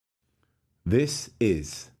This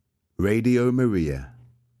is Radio Maria.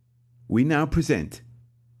 We now present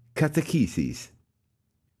Catechesis.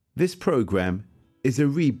 This program is a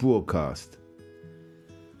rebroadcast.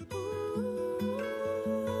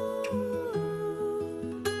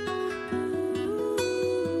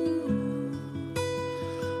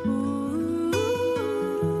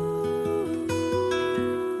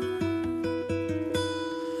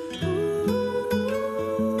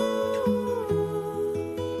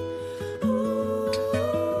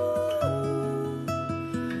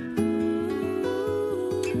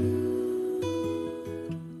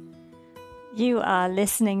 You are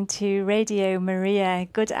listening to Radio Maria.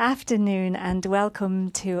 Good afternoon and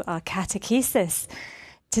welcome to our catechesis.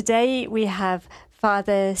 Today we have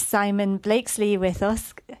Father Simon Blakesley with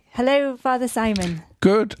us. Hello, Father Simon.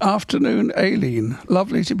 Good afternoon, Aileen.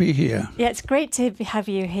 Lovely to be here. Yeah, it's great to have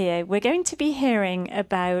you here. We're going to be hearing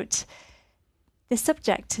about the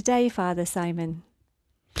subject today, Father Simon.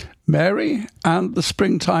 Mary and the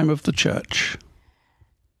springtime of the church.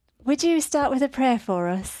 Would you start with a prayer for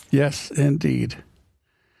us? Yes, indeed.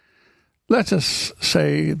 Let us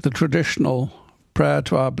say the traditional prayer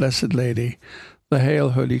to our Blessed Lady, the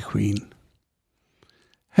Hail, Holy Queen.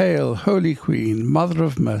 Hail, Holy Queen, Mother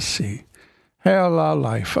of Mercy. Hail our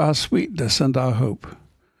life, our sweetness and our hope.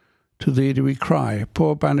 To thee do we cry,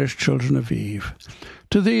 poor banished children of Eve.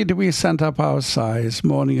 To thee do we send up our sighs,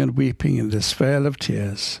 mourning and weeping in this vale of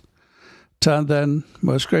tears. Turn then,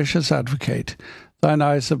 most gracious Advocate, thine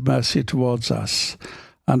eyes of mercy towards us,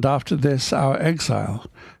 and after this our exile,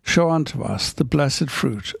 show unto us the blessed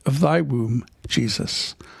fruit of thy womb,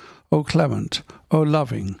 Jesus. O clement, O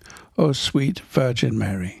loving, O sweet Virgin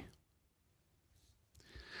Mary.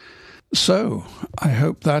 So, I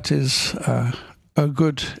hope that is a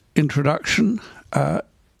good introduction,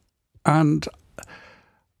 and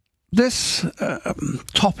this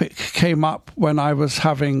topic came up when I was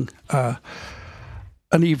having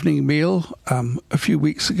an evening meal a few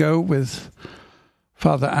weeks ago with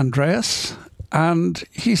Father Andreas, and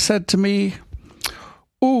he said to me,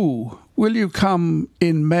 "Ooh, will you come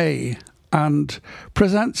in May and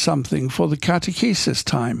present something for the catechesis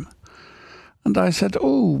time?" And I said,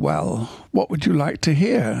 "Oh, well, what would you like to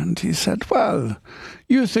hear?" And he said, "Well,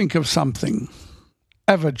 you think of something."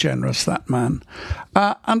 Ever generous, that man.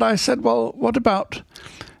 And I said, "Well, what about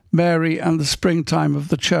Mary and the springtime of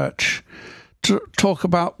the church? To talk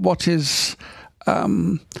about what is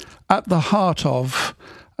at the heart of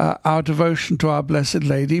our devotion to our Blessed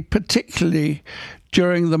Lady, particularly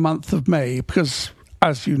during the month of May, because,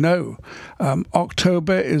 as you know,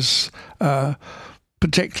 October is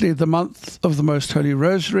particularly the month of the Most Holy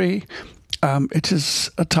Rosary. It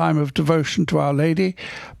is a time of devotion to Our Lady.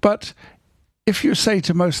 But if you say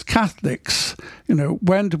to most Catholics,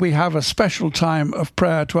 when do we have a special time of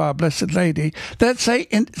prayer to our Blessed Lady? They'd say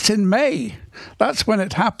it's in May. That's when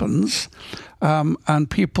it happens. And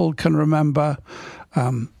people can remember,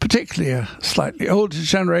 particularly a slightly older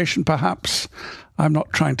generation perhaps. I'm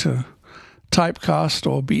not trying to typecast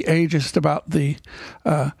or be ageist about the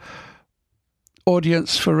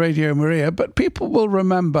audience for Radio Maria, but people will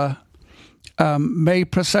remember May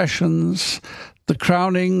processions, the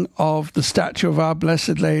crowning of the statue of our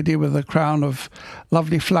Blessed Lady with a crown of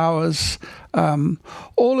lovely flowers,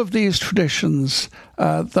 all of these traditions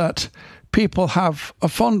that people have a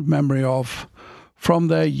fond memory of from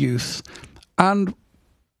their youth. And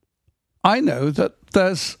I know that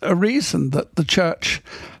there's a reason that the Church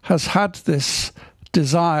has had this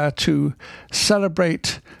desire to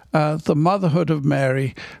celebrate the motherhood of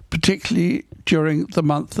Mary, particularly during the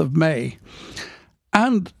month of May.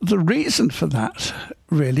 And the reason for that,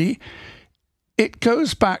 really, it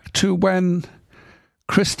goes back to when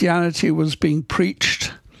Christianity was being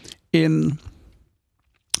preached in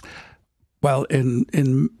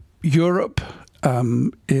Europe,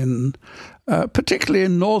 particularly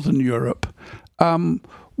in Northern Europe,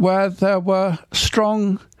 where there were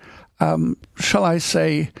strong, shall I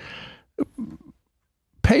say,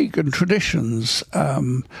 pagan traditions,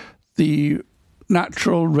 the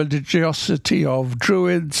natural religiosity of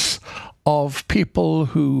Druids, of people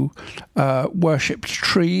who worshipped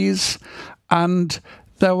trees, and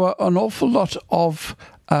there were an awful lot of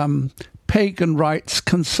pagan rites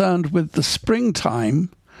concerned with the springtime,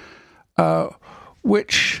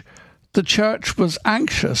 which the Church was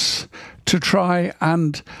anxious to try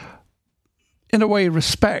and, in a way,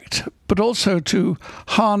 respect, but also to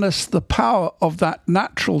harness the power of that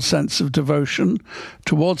natural sense of devotion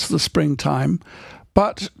towards the springtime,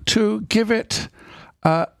 but to give it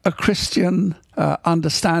a Christian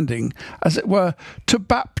understanding, as it were, to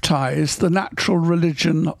baptize the natural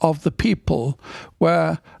religion of the people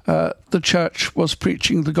where the church was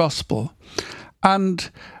preaching the gospel. And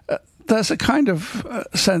there's a kind of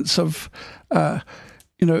sense of,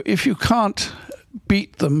 if you can't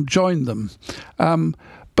beat them, join them,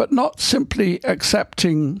 but not simply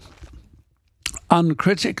accepting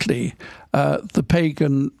uncritically the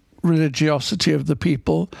pagan religiosity of the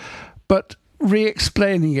people, but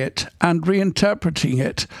re-explaining it and reinterpreting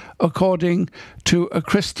it according to a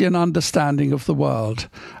Christian understanding of the world,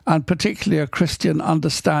 and particularly a Christian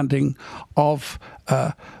understanding of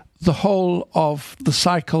the whole of the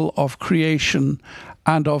cycle of creation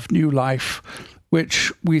and of new life,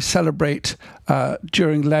 which we celebrate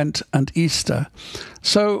during Lent and Easter.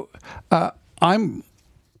 So I'm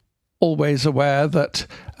always aware that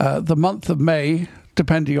the month of May,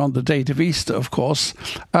 depending on the date of Easter, of course,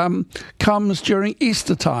 comes during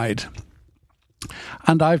Eastertide.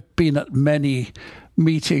 And I've been at many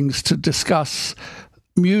meetings to discuss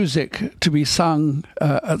music to be sung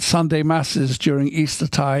at Sunday Masses during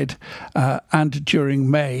Eastertide and during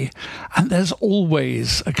May. And there's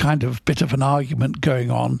always a kind of bit of an argument going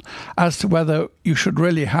on as to whether you should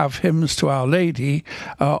really have hymns to Our Lady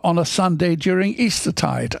on a Sunday during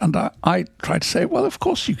Eastertide. And I try to say, well, of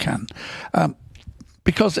course you can.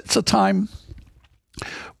 Because it's a time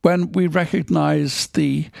when we recognise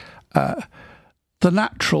the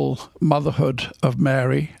natural motherhood of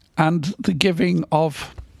Mary and the giving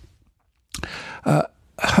of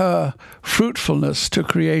her fruitfulness to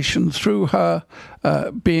creation through her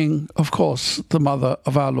being, of course, the mother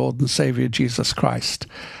of our Lord and Saviour Jesus Christ.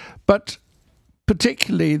 But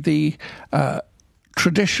particularly the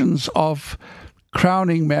traditions of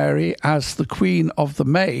crowning Mary as the Queen of the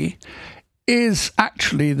May is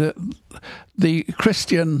actually the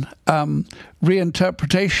Christian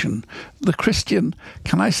reinterpretation, the Christian,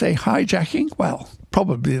 can I say hijacking? Well,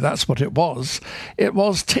 probably that's what it was. It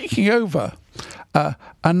was taking over a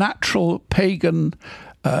natural pagan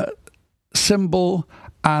symbol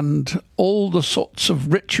and all the sorts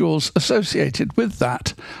of rituals associated with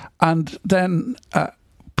that, and then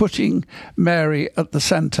putting Mary at the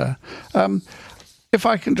centre. If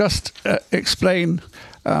I can just explain,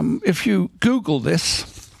 if you Google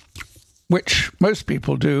this, which most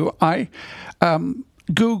people do, I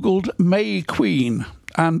Googled May Queen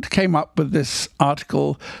and came up with this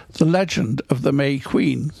article, The Legend of the May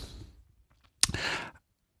Queen.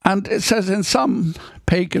 And it says in some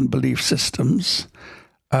pagan belief systems,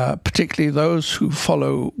 particularly those who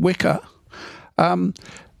follow Wicca,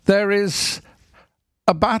 there is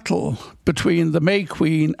a battle between the May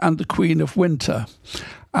Queen and the Queen of Winter.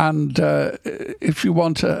 And if you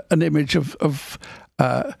want an image of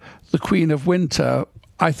the Queen of Winter,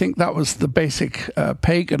 I think that was the basic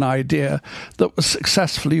pagan idea that was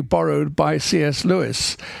successfully borrowed by C.S.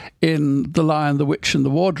 Lewis in The Lion, the Witch and the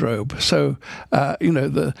Wardrobe. So,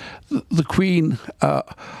 the Queen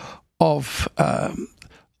of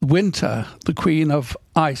Winter, the Queen of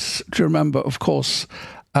Ice. Do you remember, of course,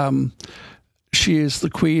 she is the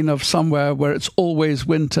queen of somewhere where it's always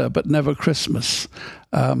winter but never Christmas.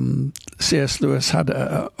 C.S. Lewis had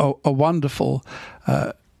a wonderful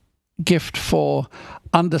gift for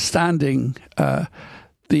understanding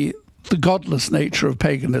the godless nature of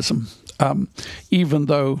paganism, even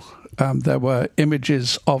though there were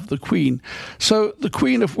images of the queen. So the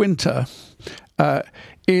Queen of Winter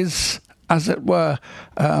is, as it were,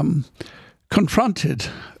 confronted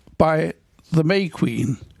by the May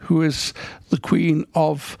Queen, who is the queen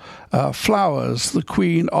of flowers, the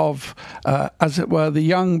queen of, as it were, the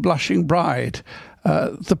young blushing bride,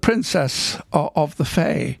 the princess of the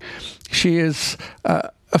Fae. She is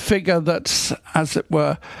a figure that's, as it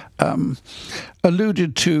were,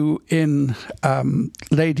 alluded to in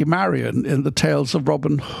Lady Marian in the Tales of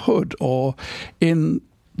Robin Hood, or in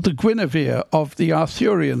the Guinevere of the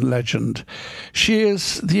Arthurian legend. She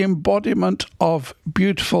is the embodiment of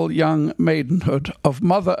beautiful young maidenhood, of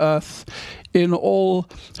Mother Earth in all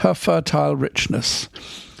her fertile richness.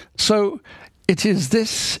 So it is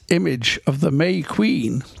this image of the May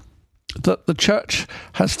Queen that the Church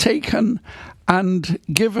has taken and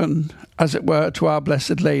given, as it were, to Our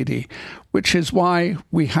Blessed Lady, which is why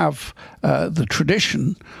we have the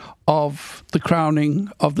tradition of the crowning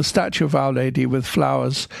of the statue of Our Lady with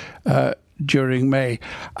flowers during May.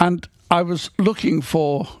 And I was looking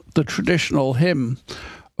for the traditional hymn,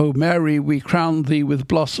 O Mary, we crown thee with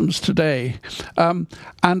blossoms today.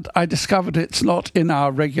 And I discovered it's not in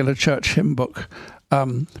our regular church hymn book.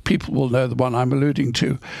 People will know the one I'm alluding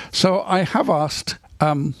to. So I have asked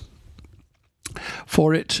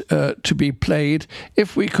for it to be played.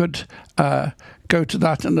 If we could go to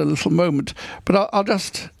that in a little moment. But I'll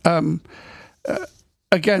just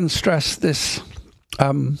again stress this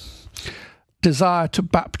desire to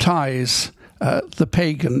baptize the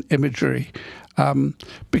pagan imagery,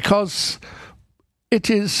 because it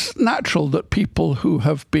is natural that people who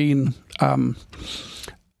have been a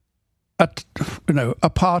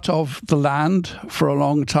part of the land for a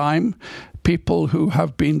long time, people who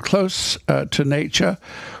have been close to nature,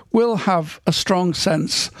 will have a strong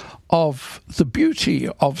sense of the beauty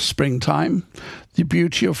of springtime, the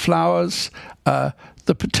beauty of flowers,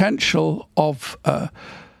 the potential of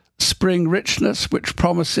spring richness, which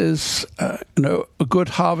promises a good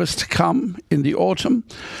harvest to come in the autumn.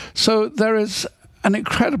 So there is an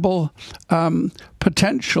incredible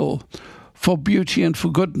potential for beauty and for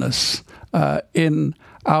goodness in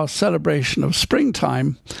our celebration of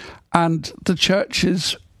springtime, and the Church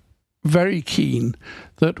is very keen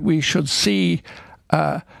that we should see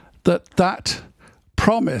that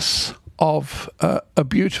promise of a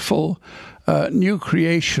beautiful new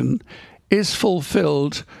creation is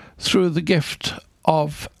fulfilled through the gift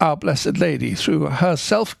of our Blessed Lady, through her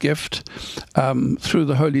self-gift, through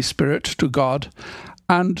the Holy Spirit to God,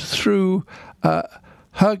 and through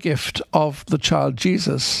her gift of the child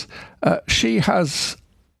Jesus. She has,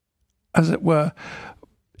 as it were,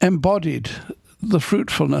 embodied the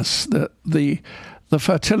fruitfulness, the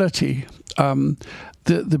fertility,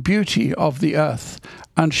 the beauty of the earth,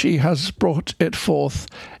 and she has brought it forth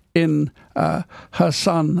in her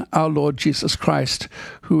Son, our Lord Jesus Christ,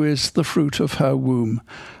 who is the fruit of her womb.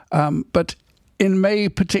 But in May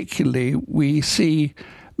particularly, we see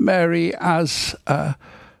Mary as the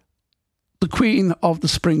Queen of the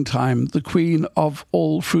springtime, the Queen of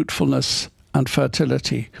all fruitfulness and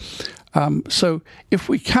fertility. So if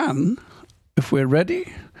we're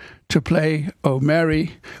ready to play O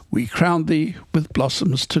Mary, we crown thee with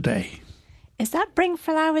blossoms today. Is that Bring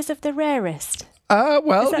Flowers of the Rarest?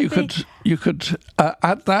 Well, you could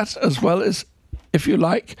add that as well, as if you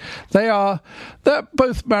like. They're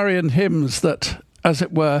both Marian hymns that, as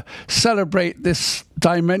it were, celebrate this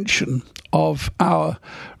dimension of our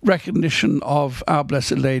recognition of our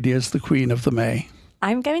Blessed Lady as the Queen of the May.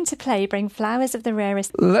 I'm going to play Bring Flowers of the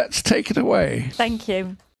Rarest. Let's take it away. Thank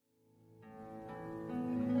you.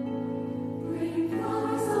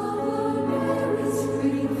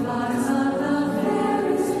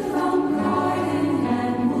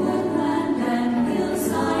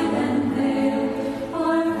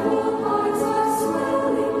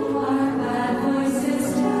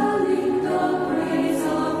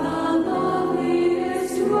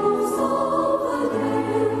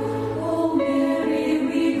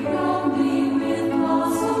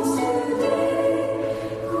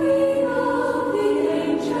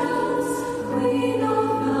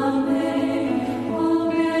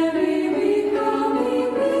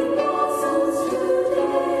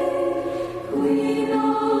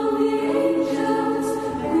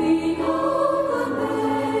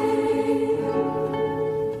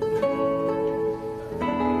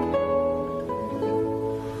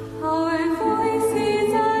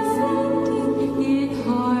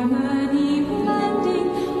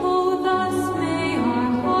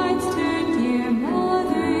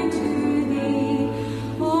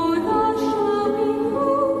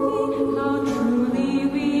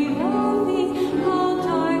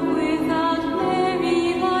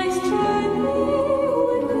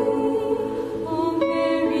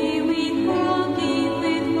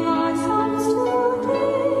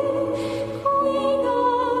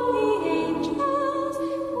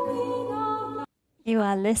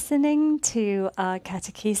 Listening to our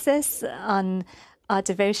catechesis on our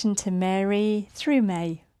devotion to Mary through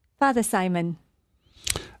May. Father Simon.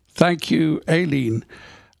 Thank you, Aileen.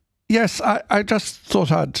 Yes, I just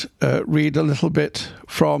thought I'd read a little bit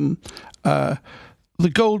from The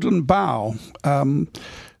Golden Bough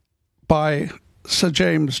by Sir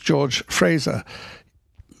James George Fraser.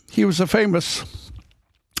 He was a famous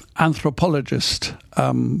anthropologist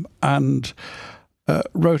and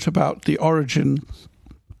wrote about the origin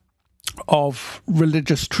of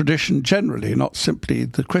religious tradition generally, not simply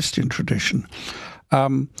the Christian tradition.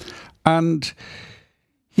 And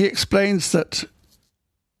he explains that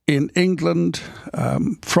in England,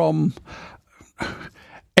 from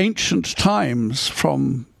ancient times,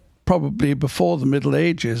 from probably before the Middle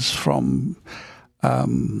Ages, from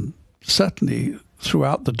certainly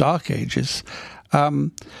throughout the Dark Ages,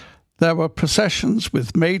 there were processions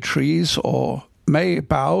with May trees or May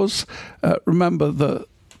boughs. Remember, the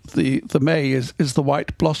May is the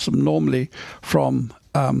white blossom normally from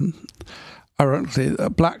ironically,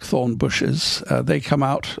 blackthorn bushes. They come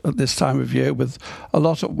out at this time of year with a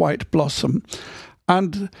lot of white blossom.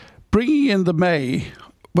 And bringing in the May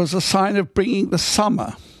was a sign of bringing the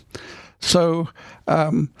summer. So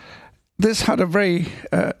this had a very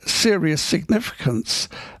serious significance,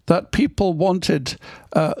 that people wanted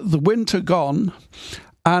the winter gone,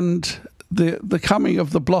 and the coming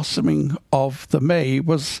of the blossoming of the May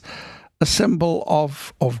was a symbol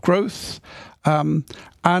of growth,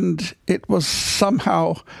 and it was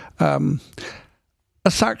somehow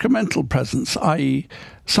a sacramental presence, i.e.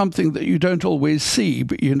 something that you don't always see,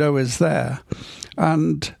 but you know is there.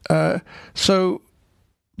 And so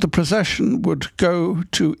the procession would go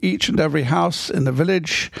to each and every house in the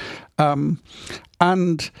village,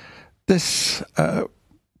 and this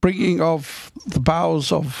bringing of the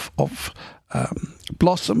boughs of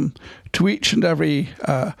blossom to each and every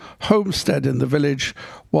homestead in the village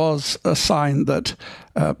was a sign that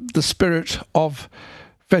the spirit of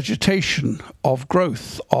vegetation, of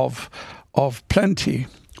growth, of plenty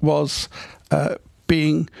was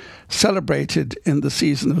being celebrated in the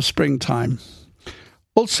season of springtime.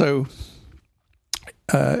 Also,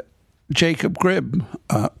 Jacob Grimm,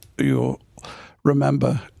 you'll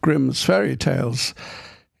remember Grimm's fairy tales,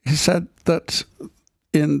 he said that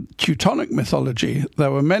in Teutonic mythology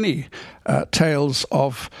there were many tales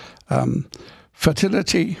of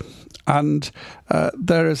fertility, and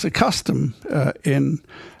there is a custom in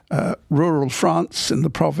rural France, in the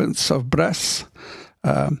province of Bresse,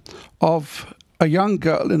 of a young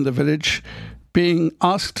girl in the village being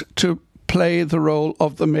asked to play the role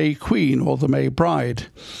of the May Queen or the May Bride.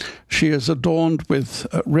 She is adorned with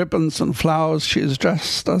ribbons and flowers. She is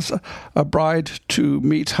dressed as a bride to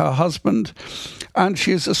meet her husband, and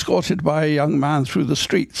she is escorted by a young man through the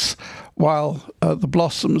streets while the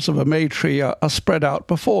blossoms of a May tree are spread out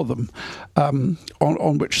before them,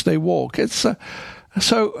 on which they walk. It's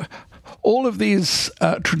so all of these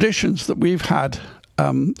traditions that we've had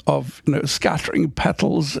of scattering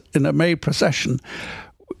petals in a May procession,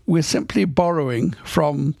 we're simply borrowing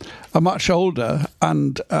from a much older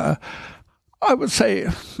and I would say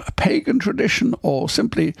a pagan tradition, or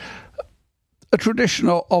simply a tradition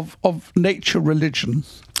of nature religion.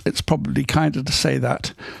 It's probably kinder to say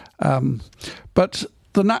that. But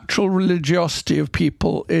the natural religiosity of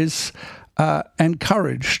people is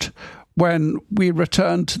encouraged when we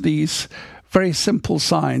return to these very simple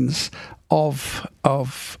signs of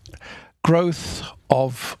growth,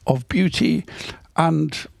 of beauty,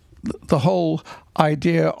 and the whole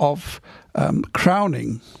idea of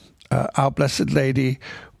crowning Our Blessed Lady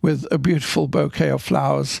with a beautiful bouquet of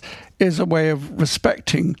flowers is a way of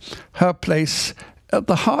respecting her place at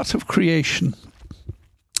the heart of creation.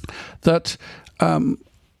 That our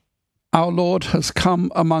Lord has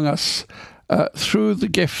come among us through the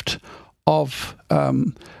gift of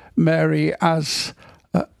Mary as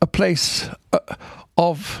a place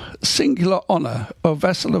of singular honour, a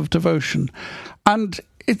vessel of devotion. And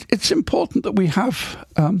it's important that we have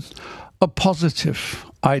a positive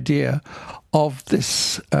idea of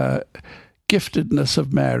this giftedness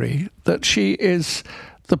of Mary, that she is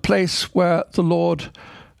the place where the Lord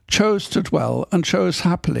chose to dwell and chose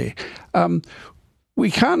happily.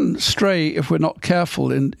 We can stray, if we're not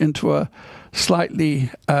careful, into a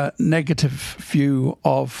slightly negative view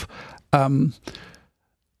of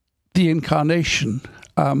the incarnation,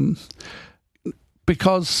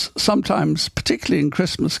 because sometimes, particularly in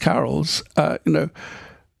Christmas carols, do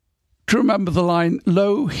you remember the line,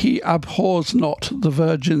 "Lo, he abhors not the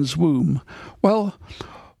Virgin's womb"? Well,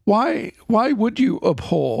 why would you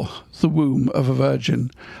abhor the womb of a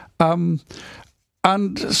virgin?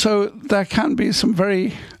 And so there can be some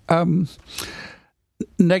very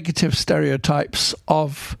negative stereotypes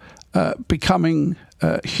of becoming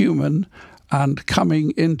human and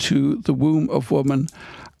coming into the womb of woman.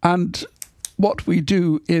 And what we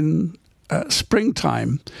do in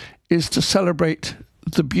springtime is to celebrate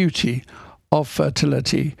the beauty of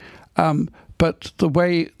fertility, but the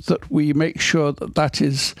way that we make sure that that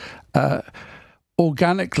is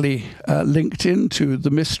organically linked into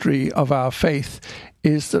the mystery of our faith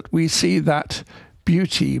is that we see that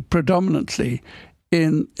beauty predominantly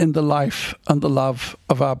in the life and the love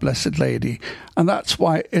of Our Blessed Lady. And that's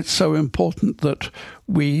why it's so important that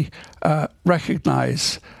we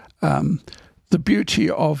recognize the beauty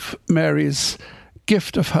of Mary's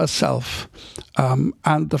gift of herself,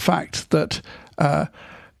 and the fact that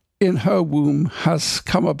in her womb has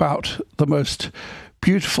come about the most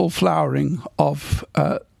beautiful flowering of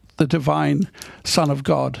the divine Son of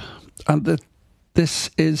God, and that this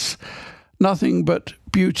is nothing but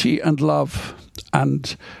beauty and love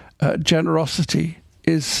and generosity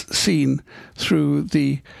is seen through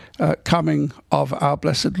the coming of our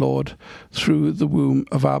blessed Lord through the womb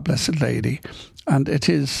of our Blessed Lady. And it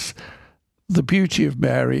is the beauty of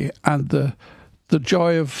Mary and the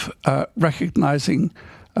joy of recognizing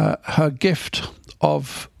her gift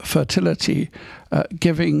of fertility,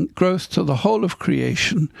 giving growth to the whole of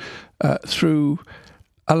creation through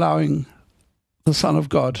allowing the Son of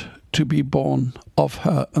God to be born of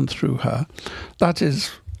her and through her. That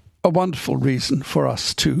is a wonderful reason for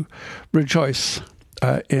us to rejoice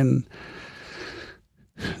in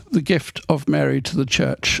the gift of Mary to the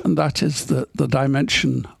Church, and that is the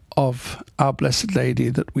dimension of our Blessed Lady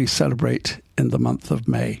that we celebrate in the month of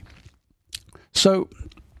May. So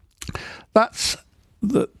that's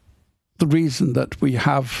the reason that we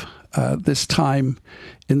have this time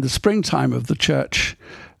in the springtime of the Church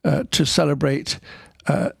to celebrate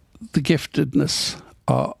the giftedness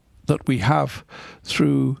that we have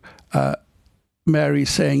through Mary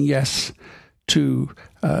saying yes to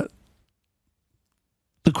the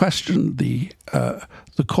question, the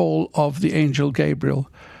call of the angel Gabriel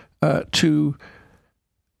to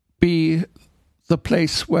be the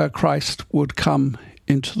place where Christ would come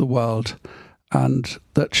into the world, and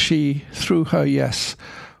that she, through her yes,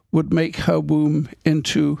 would make her womb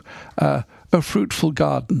into a fruitful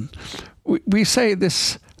garden. We say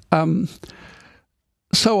this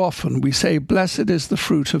so often. We say, "Blessed is the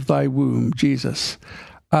fruit of thy womb, Jesus,"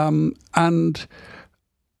 and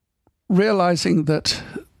realizing that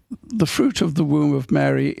the fruit of the womb of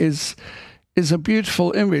Mary is a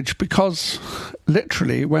beautiful image, because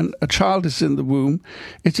literally when a child is in the womb,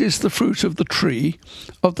 it is the fruit of the tree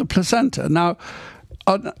of the placenta. Now,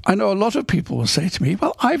 I know a lot of people will say to me,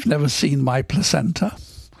 "Well, I've never seen my placenta.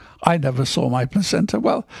 I never saw my placenta."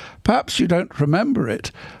 Well, perhaps you don't remember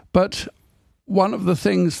it, but one of the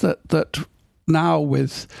things that now,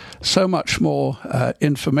 with so much more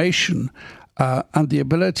information and the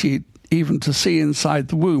ability even to see inside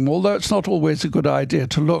the womb, although it's not always a good idea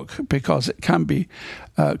to look, because it can be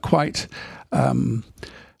quite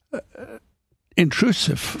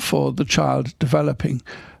intrusive for the child developing.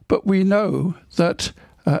 But we know that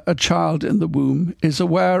a child in the womb is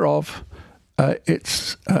aware of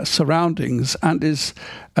its surroundings and is,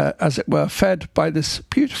 as it were, fed by this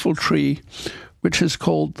beautiful tree, which is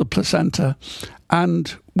called the placenta.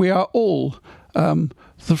 And we are all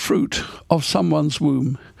the fruit of someone's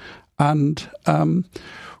womb. And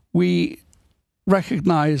we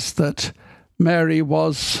recognize that Mary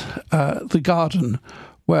was the garden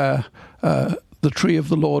where the tree of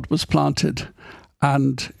the Lord was planted,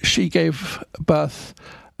 and she gave birth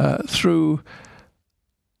through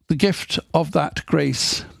the gift of that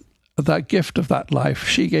grace, that gift of that life.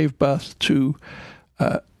 She gave birth to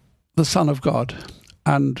the Son of God.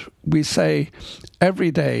 And we say every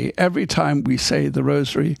day, every time we say the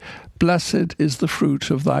Rosary, "Blessed is the fruit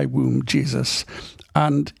of thy womb, Jesus."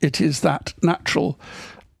 And it is that natural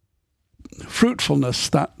fruitfulness,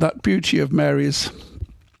 that beauty of Mary's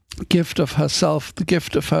gift of herself, the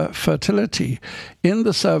gift of her fertility in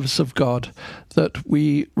the service of God, that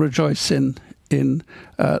we rejoice in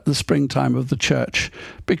the springtime of the Church.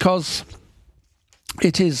 Because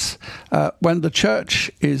it is when the Church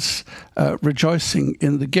is rejoicing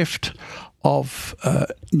in the gift of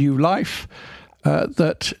new life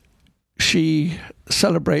that she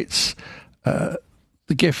celebrates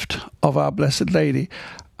the gift of our Blessed Lady.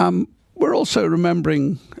 We're also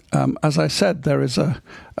remembering, as I said, there is a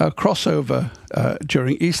crossover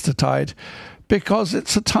during Eastertide, because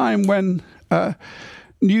it's a time when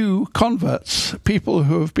new converts, people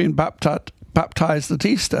who have been baptized at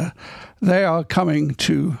Easter, they are coming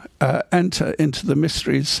to enter into the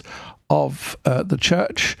mysteries of the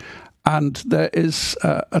Church. And there is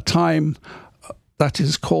a time that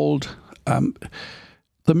is called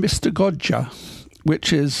the Mystagogia,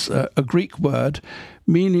 which is a Greek word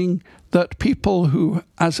meaning that people who,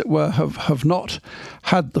 as it were, have not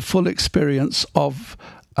had the full experience of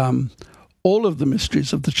all of the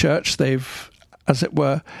mysteries of the Church. They've, as it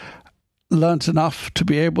were, learnt enough to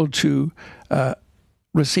be able to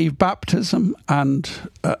receive baptism, and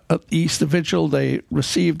at the Easter Vigil they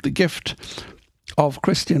received the gift of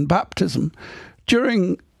Christian baptism.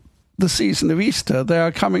 During the season of Easter, they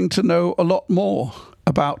are coming to know a lot more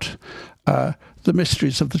about the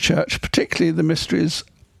mysteries of the Church, particularly the mysteries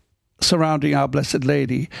surrounding our Blessed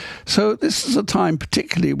Lady. So this is a time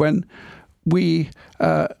particularly when we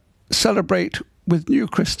celebrate with new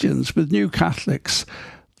Christians, with new Catholics,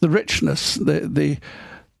 the richness, the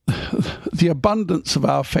abundance of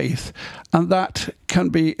our faith, and that can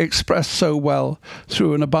be expressed so well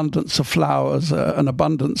through an abundance of flowers, an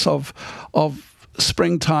abundance of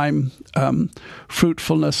springtime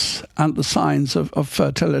fruitfulness and the signs of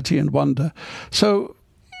fertility and wonder. So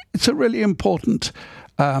it's a really important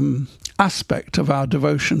aspect of our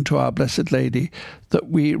devotion to our Blessed Lady that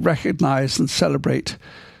we recognize and celebrate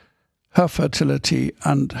her fertility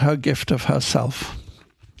and her gift of herself.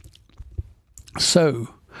 So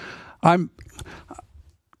I'm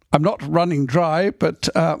not running dry, but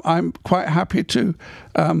I'm quite happy to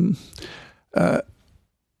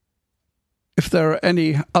if there are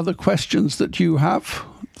any other questions that you have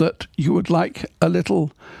that you would like a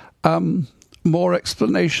little more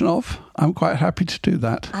explanation of, I'm quite happy to do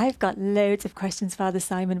that. I've got loads of questions, Father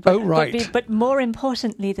Simon. But, but more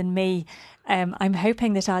importantly than me, I'm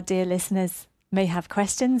hoping that our dear listeners may have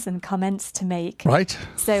questions and comments to make. Right.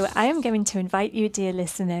 So I am going to invite you, dear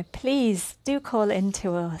listener, please do call in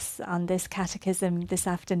to us on this catechism this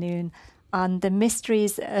afternoon on the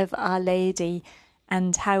mysteries of Our Lady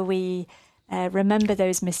and how we remember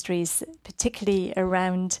those mysteries, particularly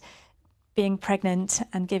around being pregnant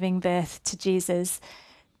and giving birth to Jesus.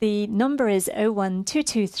 The number is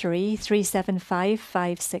 01223 375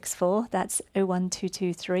 564. That's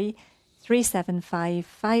 01223 375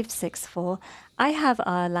 564. I have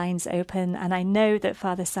our lines open, and I know that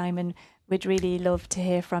Father Simon would really love to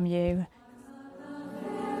hear from you.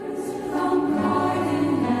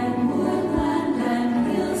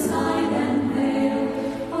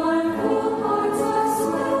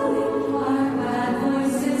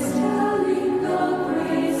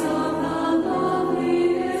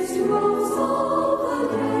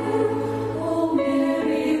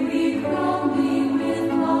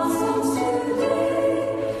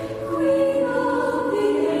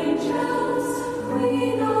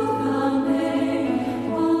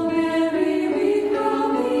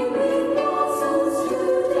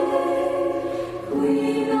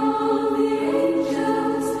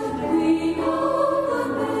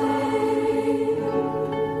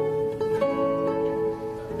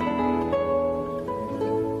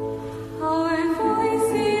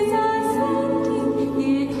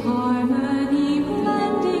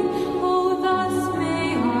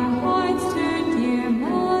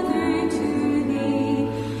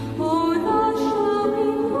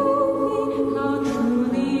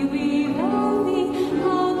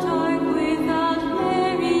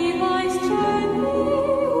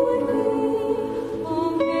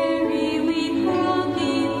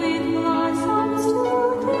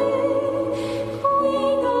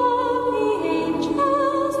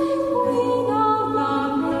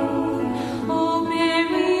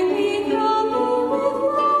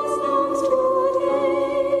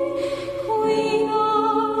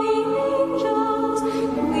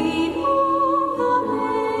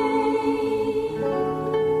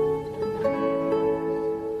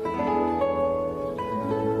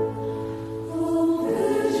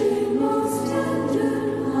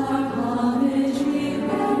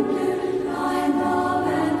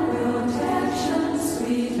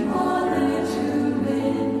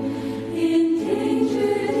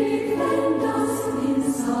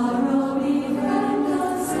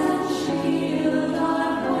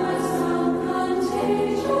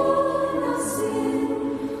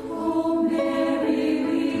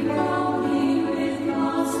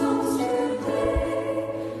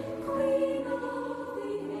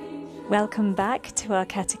 Welcome back to our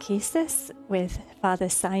catechesis with Father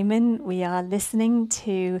Simon. We are listening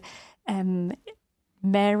to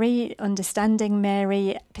Mary, understanding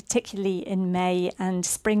Mary, particularly in May, and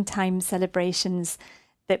springtime celebrations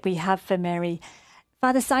that we have for Mary.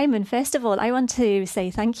 Father Simon, first of all, I want to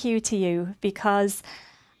say thank you to you, because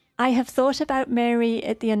I have thought about Mary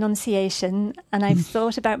at the Annunciation, and I've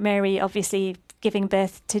thought about Mary obviously giving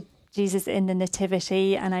birth to Jesus in the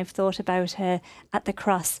Nativity, and I've thought about her at the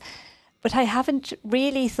cross. But I haven't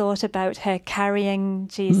really thought about her carrying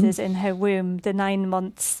Jesus in her womb, the 9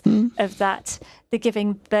 months of that, the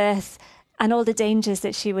giving birth, and all the dangers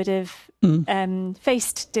that she would have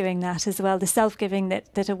faced doing that as well, the self-giving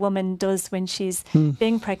that a woman does when she's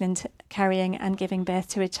being pregnant, carrying and giving birth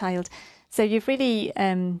to a child. So you've really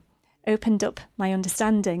opened up my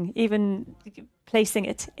understanding, even placing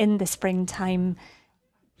it in the springtime.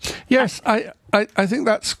 Yes, I think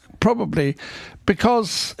that's probably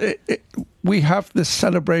because we have this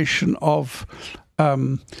celebration of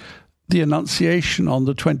the Annunciation on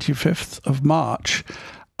the 25th of March,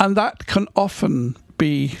 and that can often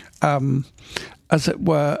be, as it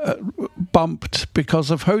were, bumped because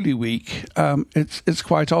of Holy Week. It's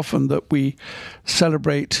quite often that we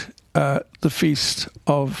celebrate the feast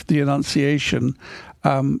of the Annunciation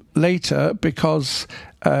later, because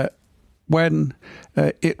when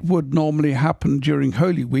it would normally happen during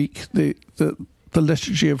Holy Week, the the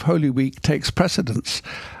liturgy of Holy Week takes precedence.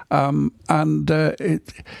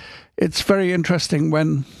 It's very interesting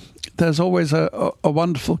when there's always a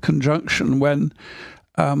wonderful conjunction when,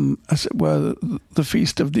 as it were, the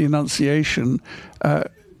Feast of the Annunciation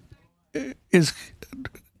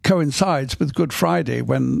coincides with Good Friday,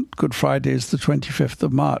 when Good Friday is the 25th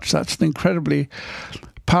of March. That's an incredibly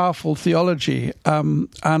powerful theology,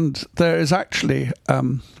 and there is actually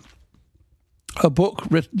a book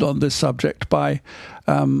written on this subject by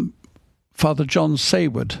Father John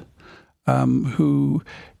Saywood, who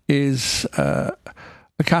is a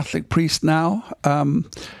Catholic priest now,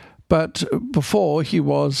 but before he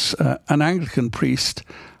was an Anglican priest,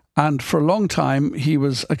 and for a long time he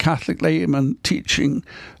was a Catholic layman teaching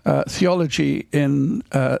theology in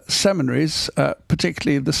seminaries,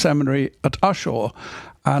 particularly the seminary at Ushaw.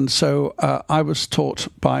 And so I was taught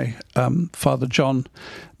by Father John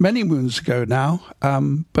many moons ago now,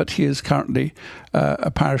 but he is currently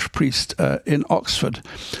a parish priest in Oxford.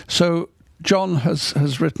 So John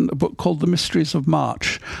has written a book called The Mysteries of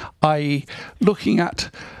March, i.e. looking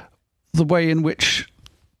at the way in which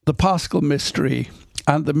the Paschal mystery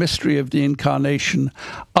and the mystery of the Incarnation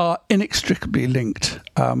are inextricably linked.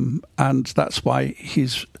 And that's why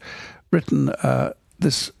he's written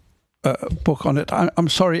this book on it. I'm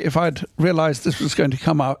sorry, if I'd realised this was going to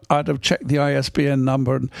come out, I'd have checked the ISBN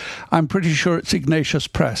number, and I'm pretty sure it's Ignatius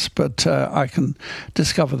Press, but I can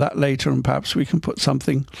discover that later, and perhaps we can put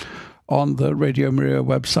something on the Radio Maria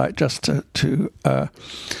website just to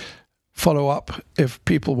follow up if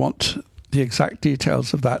people want the exact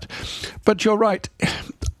details of that. But you're right.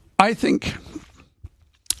 I think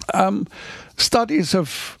studies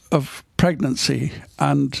of pregnancy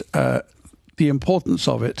and the importance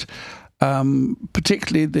of it,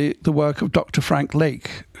 particularly the work of Dr. Frank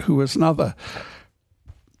Lake, who was another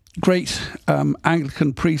great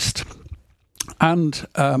Anglican priest and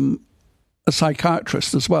a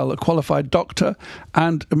psychiatrist as well, a qualified doctor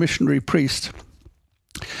and a missionary priest.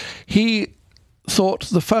 He thought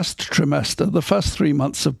the first trimester, the first 3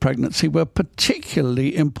 months of pregnancy, were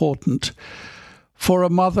particularly important for a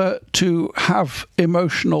mother to have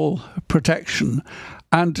emotional protection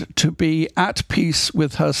and to be at peace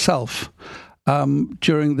with herself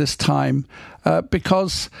during this time,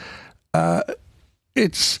 because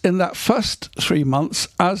it's in that first 3 months,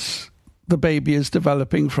 as the baby is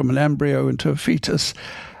developing from an embryo into a fetus,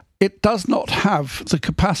 it does not have the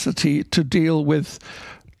capacity to deal with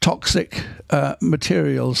toxic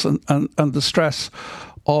materials and the stress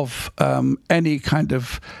of any kind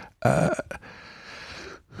of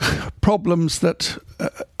problems that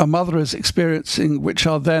a mother is experiencing, which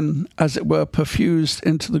are then, as it were, perfused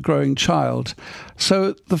into the growing child.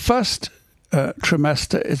 So the first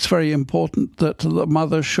trimester, it's very important that the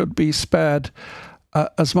mother should be spared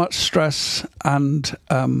as much stress and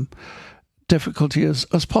difficulty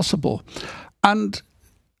as possible. And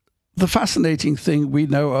the fascinating thing we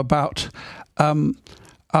know about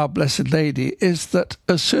Our Blessed Lady is that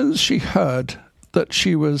as soon as she heard that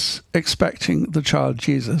she was expecting the child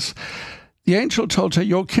Jesus, the angel told her,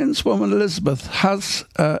 "Your kinswoman Elizabeth has,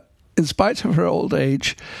 in spite of her old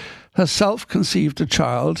age, herself conceived a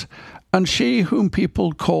child, and she whom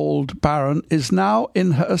people called barren is now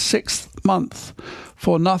in her 6th month,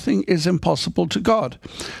 for nothing is impossible to God."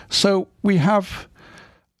 So we have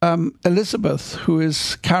Elizabeth, who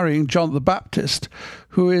is carrying John the Baptist,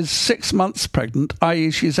 who is 6 months pregnant,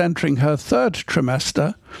 i.e. she's entering her 3rd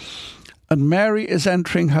trimester, and Mary is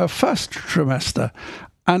entering her 1st trimester.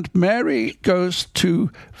 And Mary goes to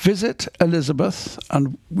visit Elizabeth,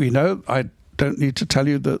 and we know, I don't need to tell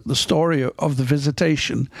you the story of the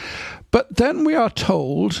visitation. But then we are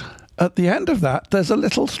told at the end of that, there's a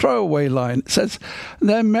little throwaway line. It says,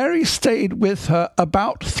 "Then Mary stayed with her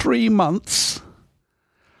about 3 months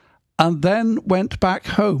and then went back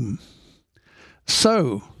home."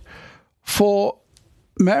 So, for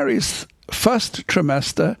Mary's 1st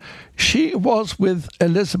trimester, she was with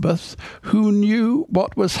Elizabeth, who knew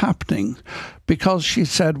what was happening, because she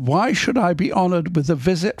said, "Why should I be honoured with a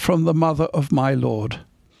visit from the mother of my Lord?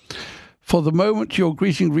 For the moment your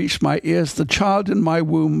greeting reached my ears, the child in my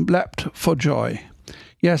womb leapt for joy.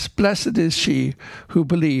 Yes, blessed is she who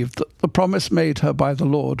believed that the promise made her by the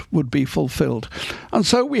Lord would be fulfilled." And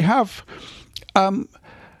so we have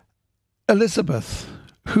Elizabeth,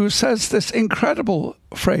 who says this incredible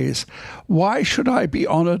phrase, "Why should I be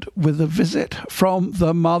honoured with a visit from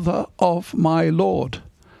the mother of my Lord?"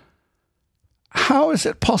 How is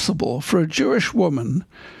it possible for a Jewish woman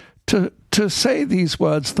to say these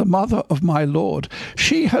words, "the mother of my Lord"?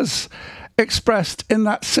 She has expressed in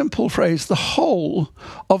that simple phrase the whole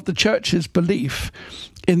of the church's belief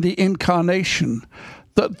in the incarnation,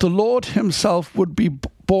 that the Lord himself would be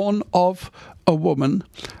born of a woman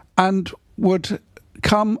and would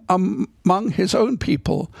come among his own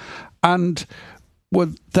people, and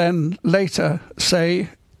would then later say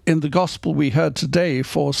in the gospel we heard today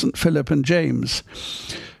for St. Philip and James,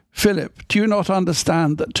 Philip, do you not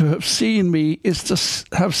understand that to have seen me is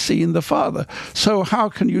to have seen the Father? So how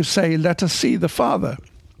can you say, let us see the Father?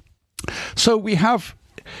 So we have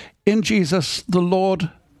in Jesus the Lord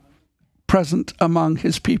present among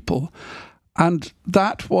his people. And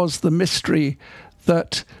that was the mystery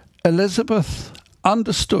that Elizabeth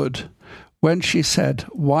understood when she said,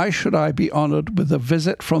 why should I be honoured with a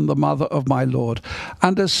visit from the mother of my Lord?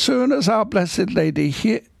 And as soon as our Blessed Lady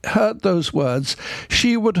heard those words,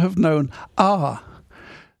 she would have known,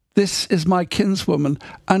 this is my kinswoman,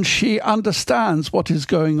 and she understands what is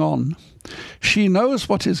going on. She knows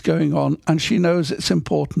what is going on, and she knows it's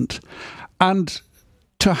important. And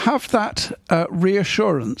to have that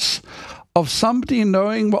reassurance of somebody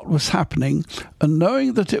knowing what was happening and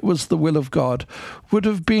knowing that it was the will of God would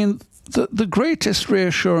have been the greatest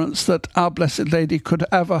reassurance that our Blessed Lady could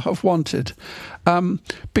ever have wanted.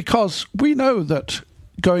 Because we know that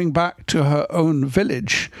going back to her own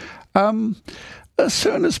village, as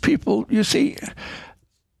soon as people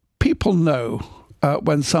know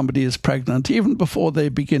when somebody is pregnant, even before they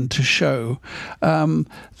begin to show.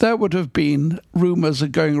 There would have been rumours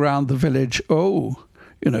of going around the village,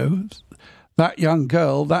 that young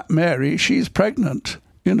girl, that Mary, she's pregnant,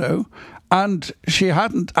 and she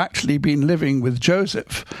hadn't actually been living with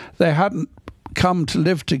Joseph. They hadn't come to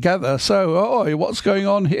live together. So, what's going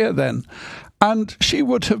on here then? And she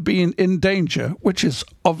would have been in danger, which is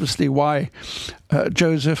obviously why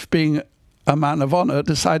Joseph, being a man of honour,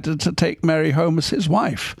 decided to take Mary home as his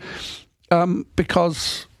wife.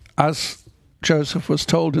 Because, as Joseph was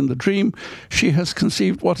told in the dream, she has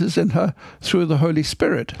conceived what is in her through the Holy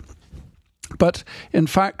Spirit. But in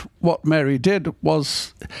fact, what Mary did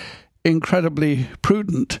was incredibly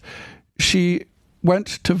prudent. She went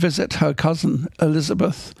to visit her cousin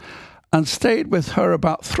Elizabeth and stayed with her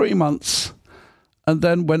about 3 months and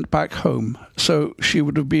then went back home. So she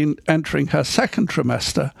would have been entering her second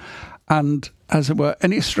trimester, and as it were,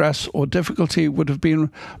 any stress or difficulty would have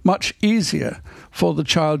been much easier for the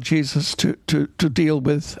child Jesus to deal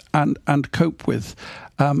with and cope with.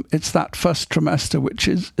 It's that first trimester which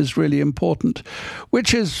is really important,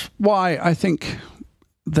 which is why I think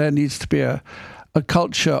there needs to be a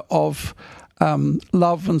culture of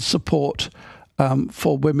love and support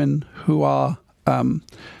for women who are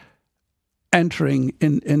entering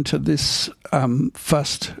into this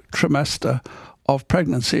first trimester of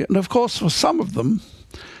pregnancy. And of course, for some of them,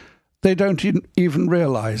 they don't even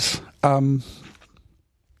realize. And,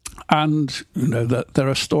 that there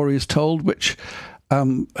are stories told which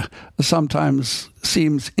sometimes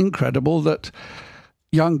seems incredible, that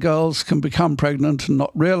young girls can become pregnant and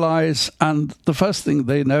not realize, and the first thing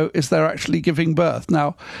they know is they're actually giving birth.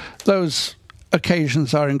 Now, those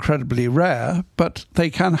occasions are incredibly rare, but they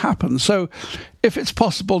can happen. So if it's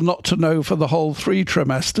possible not to know for the whole 3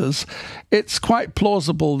 trimesters, it's quite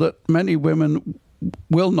plausible that many women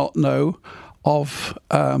will not know of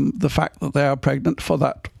the fact that they are pregnant for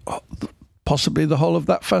that, possibly the whole of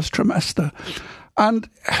that first trimester. And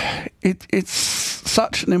it's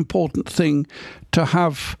such an important thing to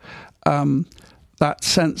have that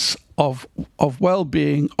sense of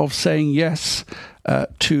well-being, of saying yes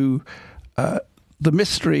to the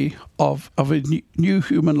mystery of a new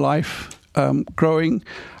human life growing.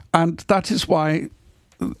 And that is why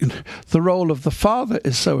the role of the father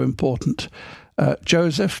is so important.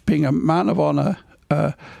 Joseph, being a man of honour,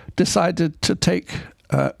 decided to take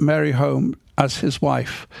Mary home as his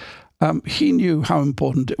wife. He knew how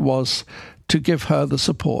important it was to give her the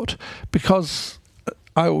support, because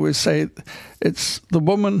I always say it's the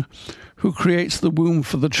woman who creates the womb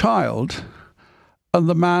for the child, and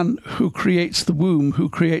the man who creates the womb, who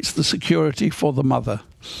creates the security for the mother.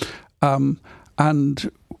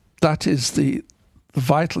 And that is the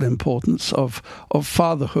vital importance of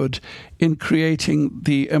fatherhood in creating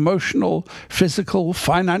the emotional, physical,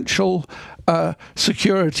 financial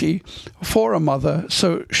security for a mother,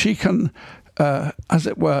 so she can, as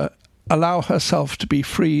it were, allow herself to be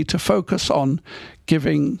free to focus on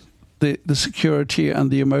giving the security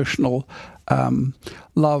and the emotional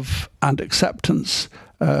love and acceptance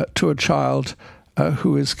to a child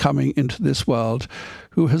who is coming into this world,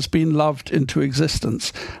 who has been loved into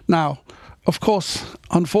existence. Now, of course,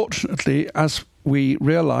 unfortunately, as we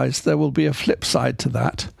realize, there will be a flip side to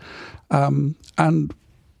that. And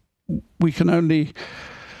we can only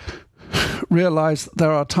realize that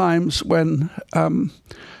there are times when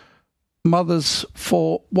mothers,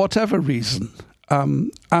 for whatever reason,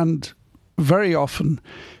 and very often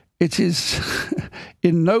it is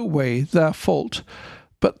in no way their fault,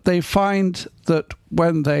 but they find that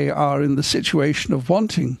when they are in the situation of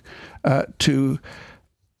wanting to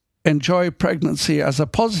enjoy pregnancy as a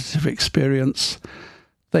positive experience,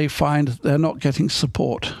 they find they're not getting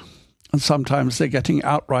support. And sometimes they're getting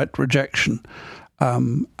outright rejection.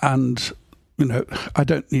 And, you know, I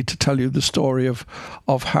don't need to tell you the story of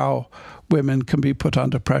how women can be put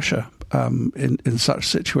under pressure in such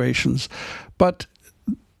situations. But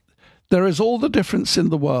there is all the difference in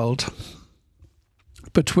the world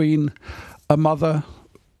between a mother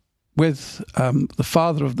with the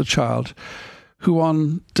father of the child, who,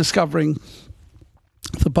 on discovering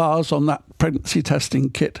the bars on that pregnancy testing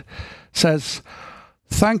kit, says,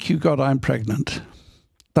 "Thank you, God, I'm pregnant."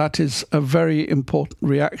 That is a very important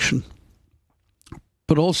reaction.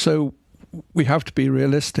 But also, we have to be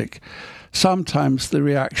realistic. Sometimes the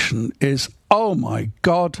reaction is, "Oh my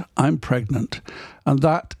God, I'm pregnant." And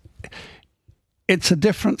that, it's a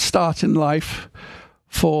different start in life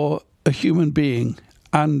for a human being.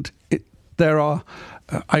 And there are,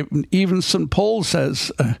 even St. Paul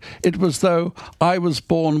says, it was though I was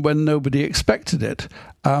born when nobody expected it.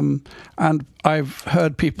 And I've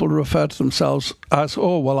heard people refer to themselves as,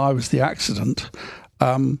 "Oh, well, I was the accident."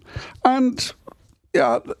 And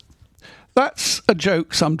yeah, that's a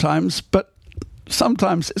joke sometimes, but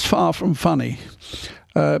sometimes it's far from funny,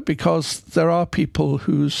 because there are people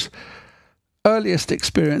whose earliest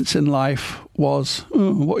experience in life was,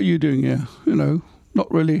 "Oh, what are you doing here? You know,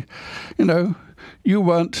 not really, you know, you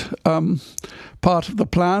weren't part of the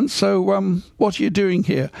plan, so what are you doing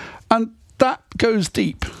here?" And that goes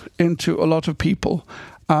deep into a lot of people,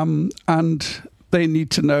 and they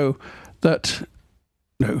need to know that,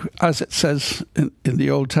 you know, as it says in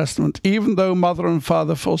the Old Testament, "Even though mother and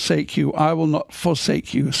father forsake you, I will not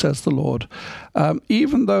forsake you, says the Lord."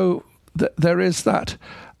 Even though there is that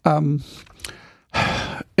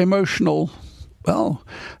emotional, well,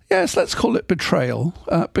 yes, let's call it betrayal,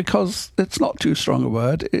 because it's not too strong a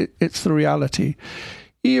word. It's the reality.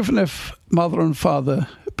 Even if mother and father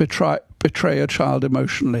betray a child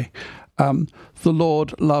emotionally, the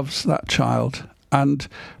Lord loves that child. And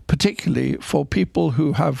particularly for people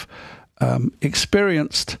who have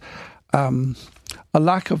experienced a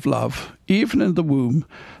lack of love, even in the womb,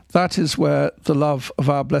 that is where the love of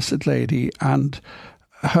Our Blessed Lady and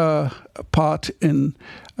her part in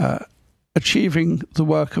achieving the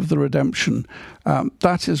work of the redemption,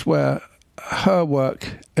 that is where her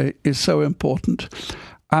work is so important.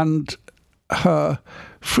 And her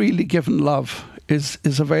freely given love is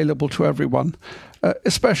available to everyone,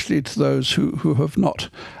 especially to those who have not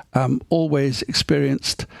always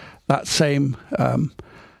experienced that same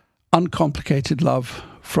uncomplicated love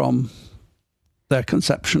from their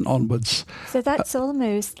conception onwards. So that's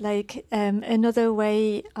almost like another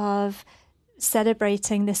way of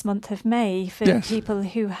celebrating this month of May for Yes. people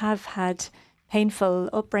who have had painful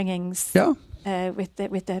upbringings. Yeah.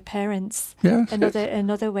 With their parents. Yes,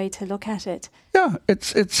 another way to look at it. Yeah,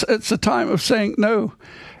 it's a time of saying, no,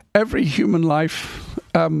 every human life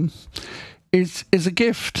is a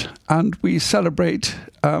gift, and we celebrate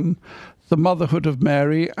the motherhood of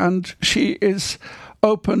Mary, and she is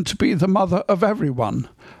open to be the mother of everyone.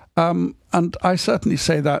 And I certainly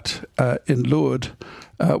say that in Lourdes,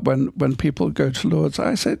 when people go to Lourdes,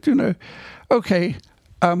 I said, you know, okay,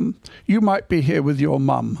 you might be here with your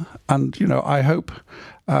mum, and, you know, I hope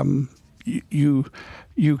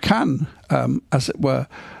you can, as it were,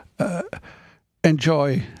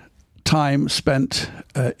 enjoy time spent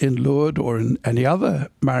in Lourdes or in any other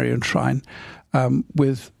Marian shrine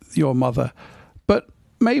with your mother. But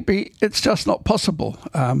maybe it's just not possible.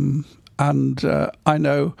 And I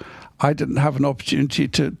know I didn't have an opportunity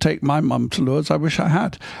to take my mum to Lourdes. I wish I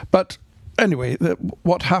had. But anyway,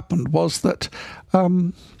 what happened was that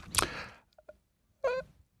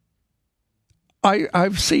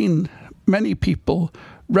I've seen many people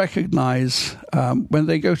recognize when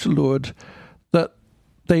they go to Lourdes that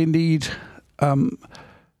they need to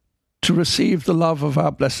receive the love of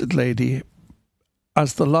Our Blessed Lady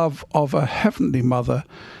as the love of a heavenly mother,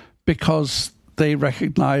 because they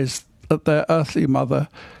recognize that their earthly mother,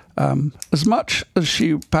 as much as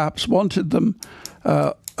she perhaps wanted them,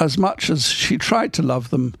 as much as she tried to love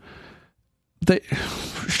them,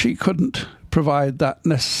 she couldn't provide that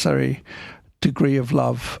necessary degree of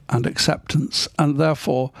love and acceptance. And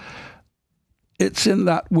therefore, it's in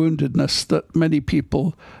that woundedness that many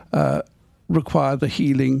people require the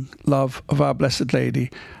healing love of our Blessed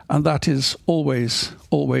Lady, and that is always,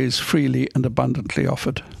 always freely and abundantly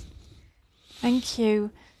offered. Thank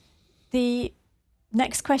you. The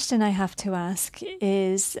next question I have to ask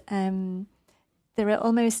is, there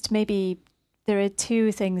are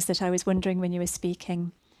two things that I was wondering when you were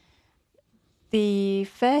speaking. The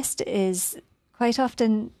first is, quite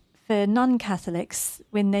often for non-Catholics,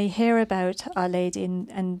 when they hear about Our Lady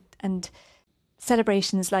and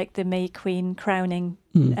celebrations like the May Queen crowning,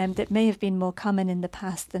 that may have been more common in the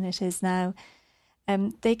past than it is now,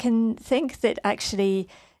 they can think that actually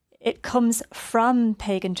it comes from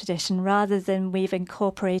pagan tradition rather than we've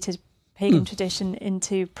incorporated pagan tradition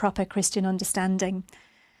into proper Christian understanding.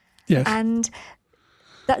 Yes. And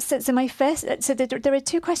that's so my first. So there are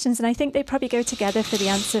two questions, and I think they probably go together for the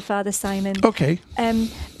answer, Father Simon. Okay.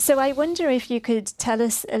 So I wonder if you could tell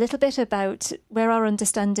us a little bit about where our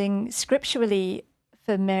understanding scripturally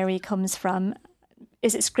for Mary comes from.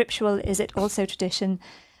 Is it scriptural? Is it also tradition?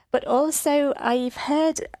 But also, I've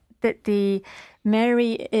heard that the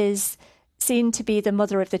Mary is seen to be the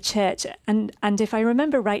mother of the church, and if I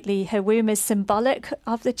remember rightly, her womb is symbolic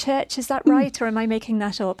of the church. Is that right, or am I making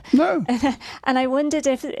that up? No. And I wondered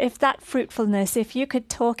if that fruitfulness, if you could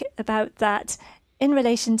talk about that in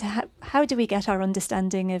relation to how do we get our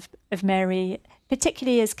understanding of Mary,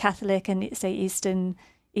 particularly as Catholic and say Eastern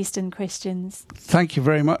Christians. Thank you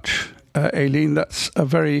very much, Aileen. It's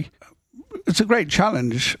a great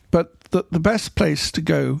challenge, but the best place to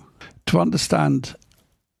go to understand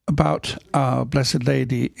about our Blessed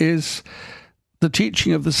Lady is the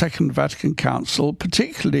teaching of the Second Vatican Council,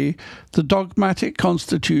 particularly the dogmatic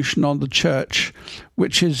constitution on the Church,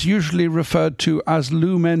 which is usually referred to as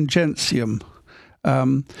Lumen Gentium,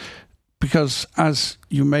 because, as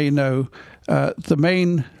you may know, the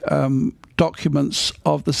main documents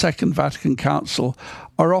of the Second Vatican Council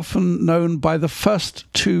are often known by the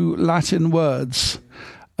first two Latin words,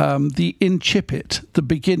 the incipit, the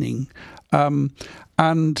beginning,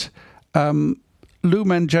 and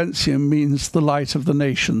Lumen Gentium means the light of the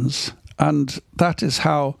nations, and that is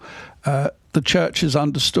how the Church is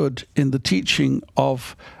understood in the teaching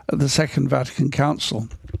of the Second Vatican Council.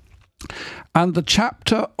 And the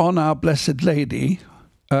chapter on Our Blessed Lady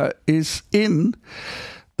is in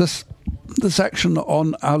the section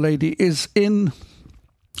on Our Lady is in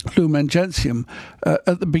Lumen Gentium.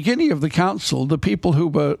 At the beginning of the council, the people who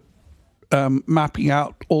were mapping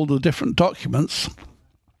out all the different documents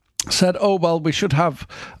said, oh, well, we should have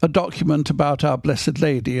a document about Our Blessed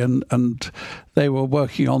Lady, and they were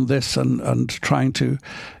working on this and trying to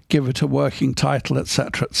give it a working title,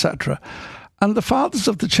 etc., etc. And the fathers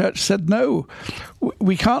of the Church said, no,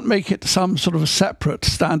 we can't make it some sort of a separate,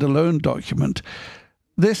 standalone document.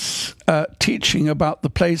 This teaching about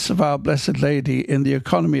the place of Our Blessed Lady in the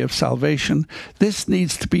economy of salvation, this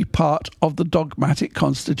needs to be part of the dogmatic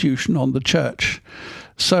constitution on the Church.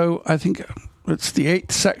 So I think it's the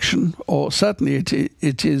 8th section, or certainly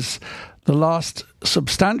it is the last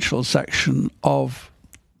substantial section of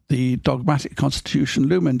the dogmatic constitution,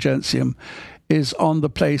 Lumen Gentium, is on the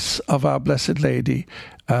place of Our Blessed Lady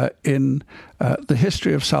in the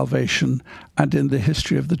history of salvation and in the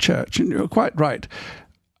history of the Church. And you're quite right.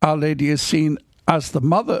 Our Lady is seen as the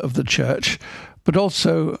mother of the Church, but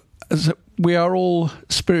also as we are all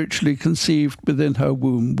spiritually conceived within her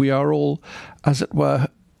womb. We are all, as it were,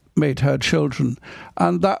 made her children.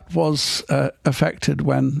 And that was affected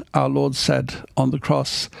when our Lord said on the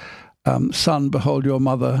cross, Son, behold your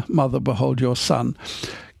mother, mother, behold your son,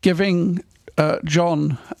 giving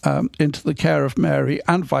John into the care of Mary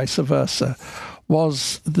and vice versa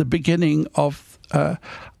was the beginning of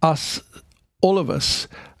us, all of us,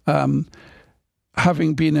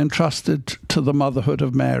 having been entrusted to the motherhood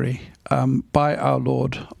of Mary by our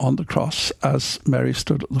Lord on the cross as Mary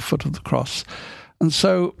stood at the foot of the cross. And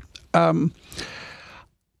so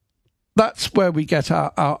that's where we get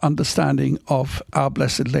our understanding of Our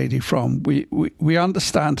Blessed Lady from. We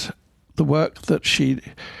understand the work that she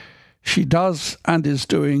does and is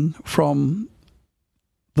doing from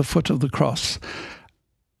the foot of the cross.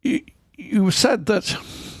 You said that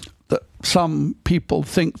some people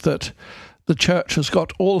think that the Church has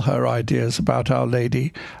got all her ideas about Our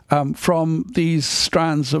Lady from these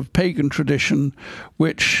strands of pagan tradition,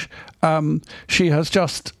 which she has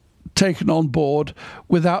just taken on board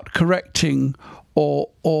without correcting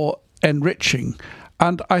or enriching.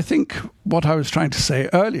 And I think what I was trying to say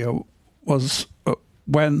earlier was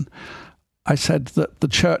when I said that the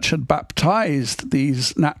Church had baptized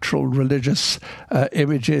these natural religious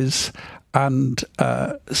images and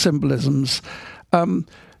symbolisms,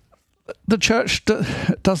 the church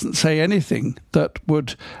doesn't say anything that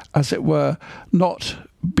would, as it were, not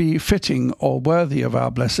be fitting or worthy of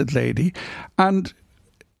our Blessed Lady, and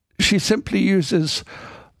she simply uses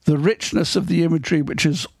the richness of the imagery which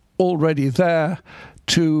is already there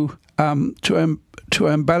to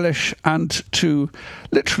embellish and to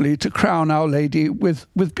literally to crown Our Lady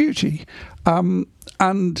with beauty,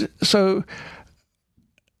 and so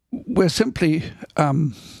we're simply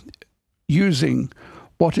using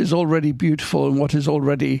what is already beautiful and what is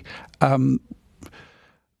already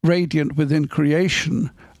radiant within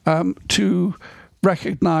creation to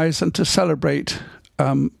recognize and to celebrate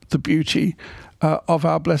the beauty of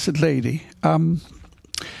our Blessed Lady.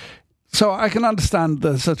 So I can understand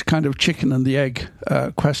there's a kind of chicken and the egg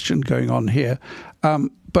question going on here,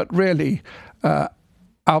 but really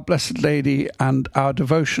our Blessed Lady and our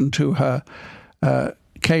devotion to her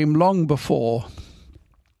came long before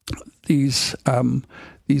these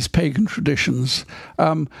pagan traditions,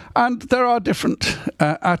 and there are different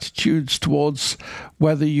attitudes towards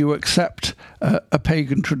whether you accept a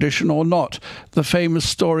pagan tradition or not. The famous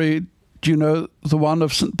story, do you know the one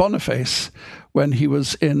of St. Boniface, when he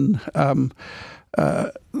was in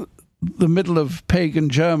the middle of pagan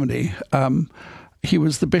Germany? He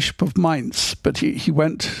was the Bishop of Mainz, but he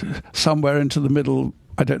went somewhere into the middle.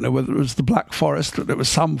 I don't know whether it was the Black Forest, but it was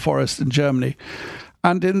some forest in Germany.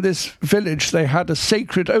 And in this village, they had a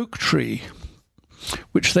sacred oak tree,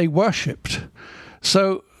 which they worshipped.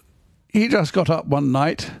 So he just got up one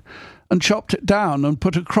night and chopped it down and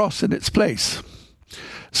put a cross in its place.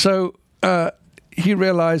 So he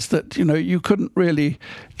realized that, you couldn't really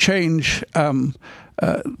change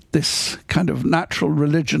this kind of natural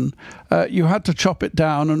religion. You had to chop it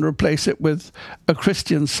down and replace it with a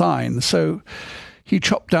Christian sign. So he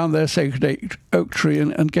chopped down their sacred oak tree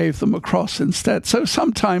and gave them a cross instead. So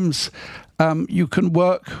sometimes you can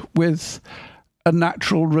work with a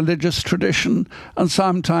natural religious tradition, and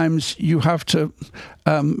sometimes you have to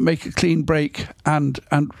make a clean break and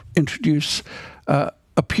introduce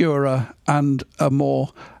a purer and a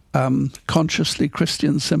more consciously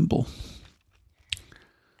Christian symbol.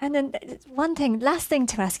 And then last thing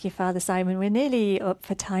to ask you, Father Simon, we're nearly up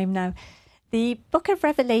for time now. The Book of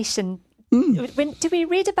Revelation, do we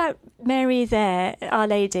read about Mary there, Our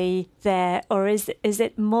Lady there, or is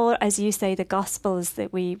it more, as you say, the Gospels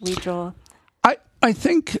that we draw? I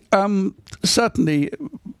think certainly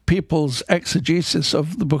people's exegesis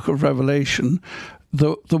of the Book of Revelation,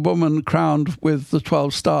 the woman crowned with the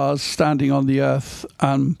 12 stars standing on the earth,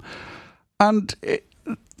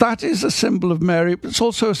 that is a symbol of Mary, but it's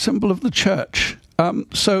also a symbol of the Church.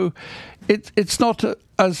 So it's not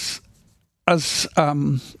as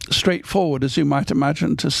straightforward as you might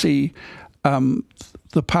imagine to see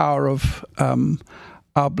the power of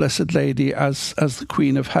our Blessed Lady as the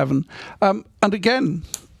Queen of Heaven. And again,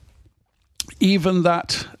 even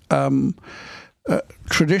that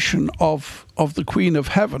tradition of the Queen of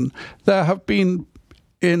Heaven, there have been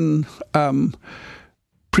in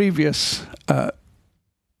previous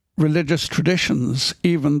religious traditions,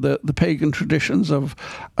 even the pagan traditions of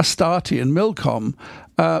Astarte and Milcom,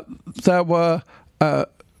 there were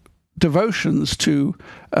devotions to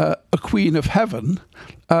a Queen of Heaven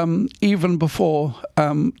even before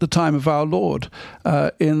the time of our Lord.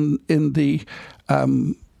 In the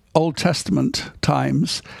Old Testament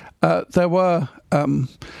times, there were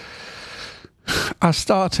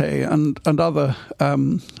Astarte and other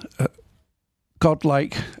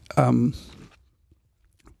godlike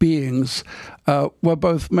beings were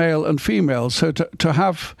both male and female. So to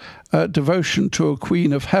have devotion to a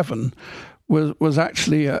Queen of Heaven was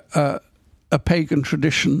actually a pagan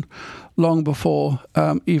tradition long before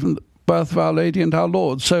even the birth of Our Lady and our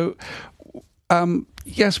Lord. So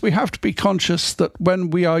yes, we have to be conscious that when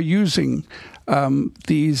we are using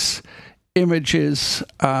these images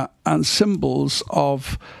and symbols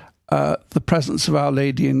of the presence of Our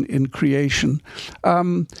Lady in creation,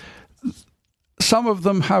 some of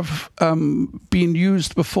them have been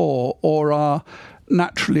used before or are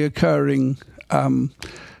naturally occurring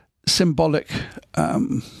symbolic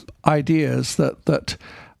ideas that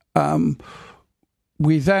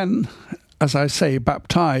we then, as I say,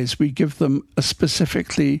 baptize. We give them a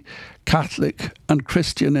specifically Catholic and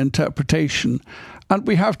Christian interpretation, and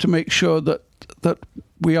we have to make sure that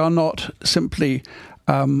we are not simply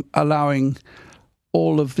allowing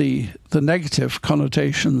all of the negative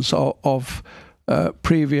connotations of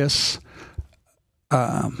previous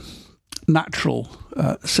natural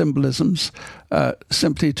symbolisms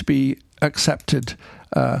simply to be accepted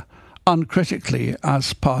uncritically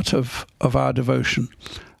as part of our devotion.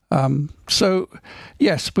 So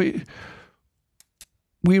yes,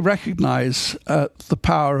 we recognize the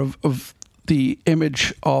power of the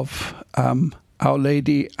image of Our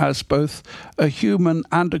Lady as both a human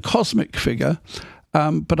and a cosmic figure.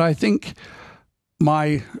 But I think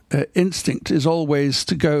my instinct is always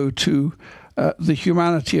to go to the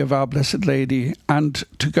humanity of Our Blessed Lady and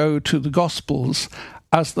to go to the Gospels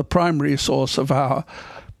as the primary source of our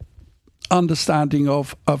understanding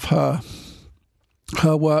of her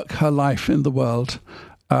work, her life in the world.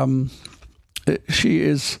 She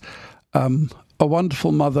is a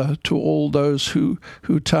wonderful mother to all those who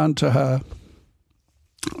turn to her.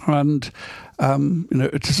 And,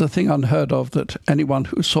 it is a thing unheard of that anyone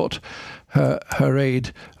who sought her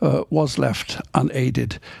aid was left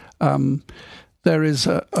unaided. There is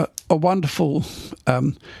a wonderful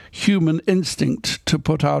human instinct to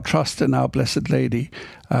put our trust in Our Blessed Lady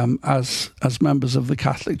as members of the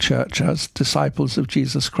Catholic Church, as disciples of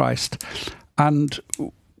Jesus Christ. And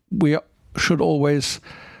we should always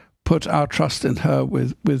put our trust in her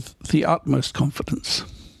with the utmost confidence.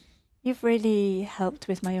 You've really helped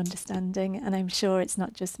with my understanding, and I'm sure it's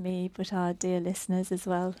not just me, but our dear listeners as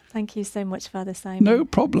well. Thank you so much, Father Simon. No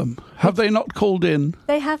problem. Have they not called in?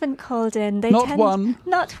 They haven't called in. Not one?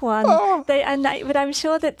 Not one. Oh. But I'm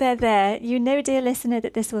sure that they're there. You know, dear listener,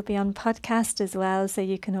 that this will be on podcast as well, so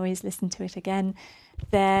you can always listen to it again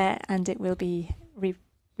there, and it will be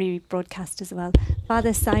rebroadcast as well.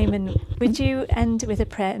 Father Simon, would you end with a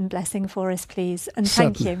prayer and blessing for us, please? And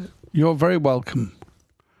thank you. You're very welcome.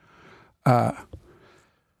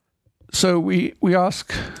 So we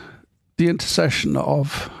ask the intercession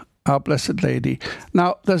of Our Blessed Lady.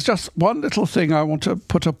 Now, there's just one little thing I want to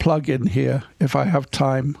put a plug in here, if I have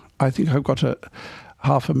time. I think I've got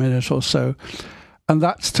half a minute or so. And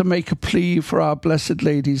that's to make a plea for Our Blessed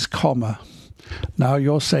Lady's comma. Now,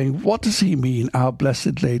 you're saying, what does he mean, Our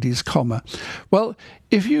Blessed Lady's comma? Well,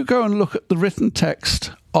 if you go and look at the written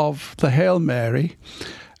text of the Hail Mary,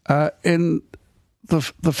 in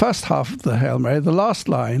the first half of the Hail Mary, the last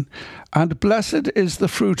line, and blessed is the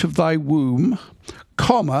fruit of thy womb,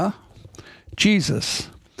 comma, Jesus.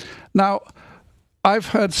 Now, I've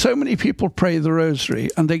heard so many people pray the rosary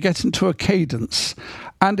and they get into a cadence,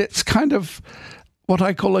 and it's kind of what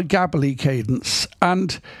I call a gabbly cadence,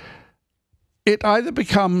 and it either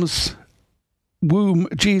becomes womb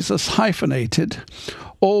Jesus hyphenated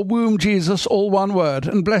or womb Jesus all one word,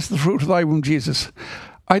 and bless the fruit of thy womb Jesus.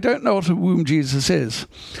 I don't know what a womb Jesus is.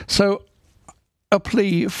 So a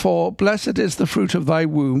plea for blessed is the fruit of thy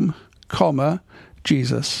womb, comma,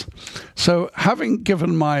 Jesus. So having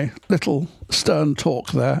given my little stern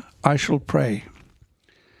talk there, I shall pray.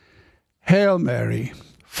 Hail Mary,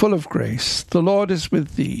 full of grace, the Lord is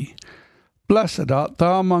with thee. Blessed art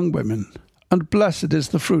thou among women, and blessed is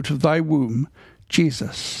the fruit of thy womb,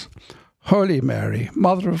 Jesus. Holy Mary,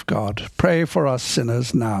 Mother of God, pray for us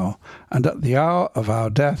sinners now and at the hour of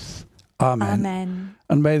our death. Amen. Amen.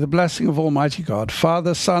 And may the blessing of Almighty God,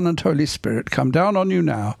 Father, Son, and Holy Spirit come down on you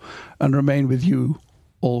now and remain with you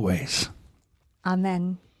always.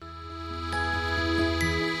 Amen.